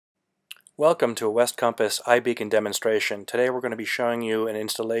Welcome to a West Compass iBeacon demonstration. Today we're going to be showing you an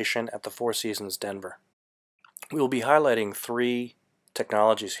installation at the Four Seasons Denver. We will be highlighting three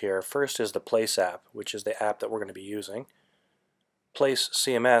technologies here. First is the Place app, which is the app that we're going to be using. Place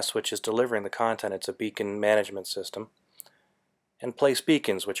CMS, which is delivering the content. It's a beacon management system. And Place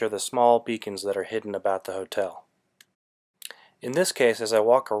Beacons, which are the small beacons that are hidden about the hotel. In this case, as I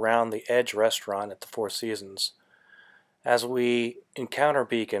walk around the Edge restaurant at the Four Seasons, as we encounter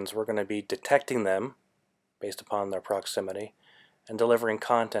beacons, we're going to be detecting them based upon their proximity and delivering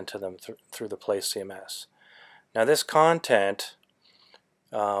content to them through the Place CMS. Now this content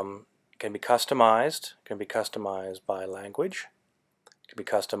can be customized. It can be customized by language. It can be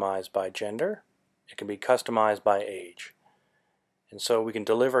customized by gender. It can be customized by age. And so we can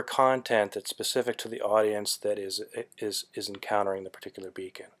deliver content that's specific to the audience that is encountering the particular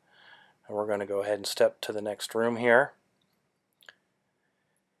beacon. And we're going to go ahead and step to the next room here.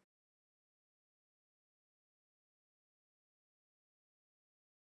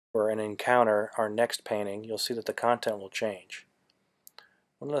 For an encounter, our next painting, you'll see that the content will change.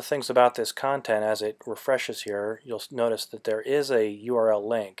 One of the things about this content, as it refreshes here, you'll notice that there is a URL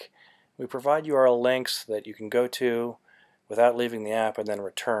link. We provide URL links that you can go to without leaving the app and then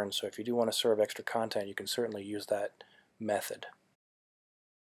return. So if you do want to serve extra content, you can certainly use that method.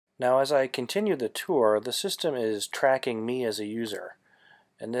 Now as I continue the tour, the system is tracking me as a user.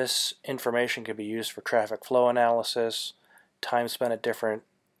 And this information can be used for traffic flow analysis, time spent at different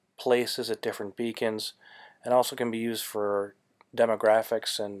places at different beacons, and also can be used for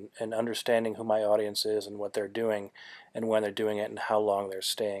demographics and understanding who my audience is and what they're doing and when they're doing it and how long they're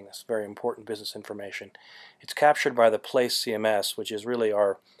staying. That's very important business information. It's captured by the Place CMS, which is really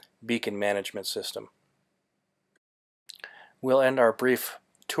our beacon management system. We'll end our brief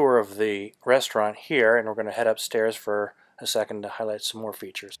tour of the restaurant here, and we're going to head upstairs for a second to highlight some more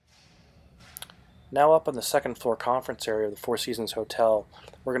features. Now up on the second floor conference area of the Four Seasons Hotel,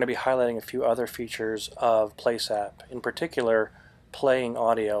 we're going to be highlighting a few other features of Place app, in particular playing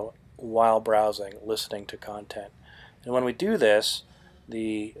audio while browsing, listening to content. And when we do this,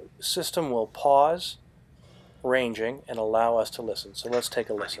 the system will pause ranging and allow us to listen. So let's take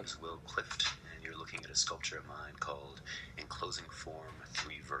a listen. My name is Will Clift, and you're looking at a sculpture of mine called Enclosing Form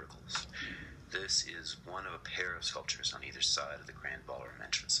 3 Verticals. This is one of a pair of sculptures on either side of the grand ballroom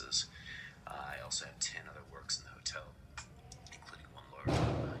entrances. I also have 10 other works in the hotel, including one large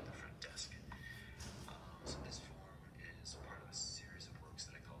one behind the front desk. So this form is part of a series of works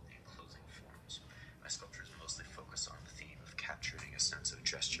that I call the Enclosing Forms. My sculptures mostly focus on the theme of capturing a sense of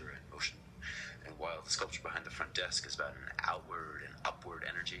gesture and motion. And while the sculpture behind the front desk is about an outward and upward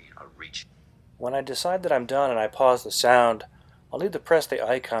energy, a reach. When I decide that I'm done and I pause the sound, I'll need to press the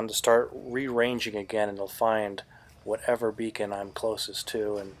icon to start rearranging again, and it'll find whatever beacon I'm closest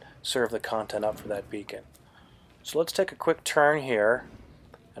to and serve the content up for that beacon. So let's take a quick turn here,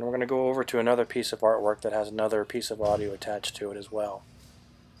 and we're going to go over to another piece of artwork that has another piece of audio attached to it as well.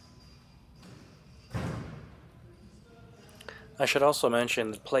 I should also mention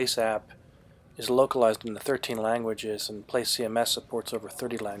that Place app is localized into 13 languages, and Place CMS supports over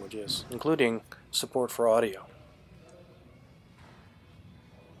 30 languages, including support for audio.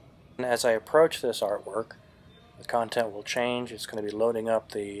 And as I approach this artwork, the content will change. It's going to be loading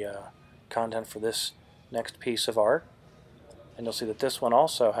up the content for this next piece of art. And you'll see that this one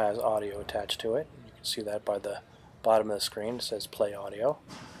also has audio attached to it. You can see that by the bottom of the screen. It says play audio.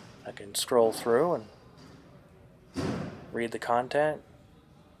 I can scroll through and read the content.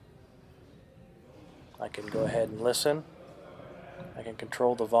 I can go ahead and listen. I can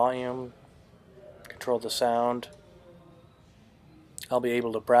control the volume, control the sound. I'll be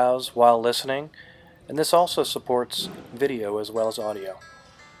able to browse while listening. And this also supports video as well as audio.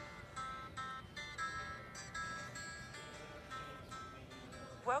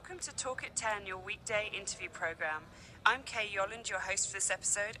 Welcome to Talk at 10, your weekday interview program. I'm Kay Yolland, your host for this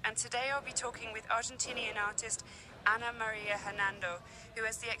episode, and today I'll be talking with Argentinian artist Ana Maria Hernando, who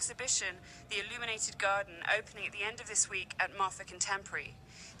has the exhibition The Illuminated Garden opening at the end of this week at Martha Contemporary.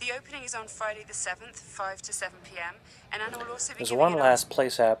 The opening is on Friday the 7th, 5 to 7 p.m. and Ana will also be There's one last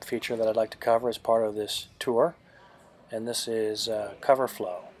Place app feature that I'd like to cover as part of this tour, and this is cover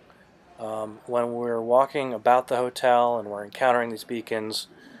flow. When we're walking about the hotel and we're encountering these beacons,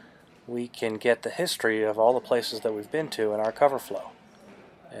 we can get the history of all the places that we've been to in our cover flow.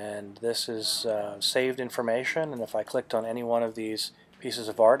 And this is saved information, and if I clicked on any one of these pieces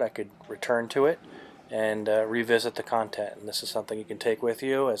of art, I could return to it and revisit the content. And this is something you can take with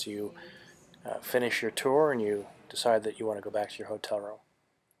you as you finish your tour and you decide that you want to go back to your hotel room.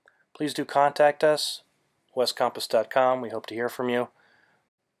 Please do contact us, westcompass.com. We hope to hear from you.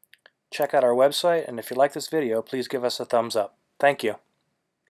 Check out our website, and if you like this video, please give us a thumbs up. Thank you.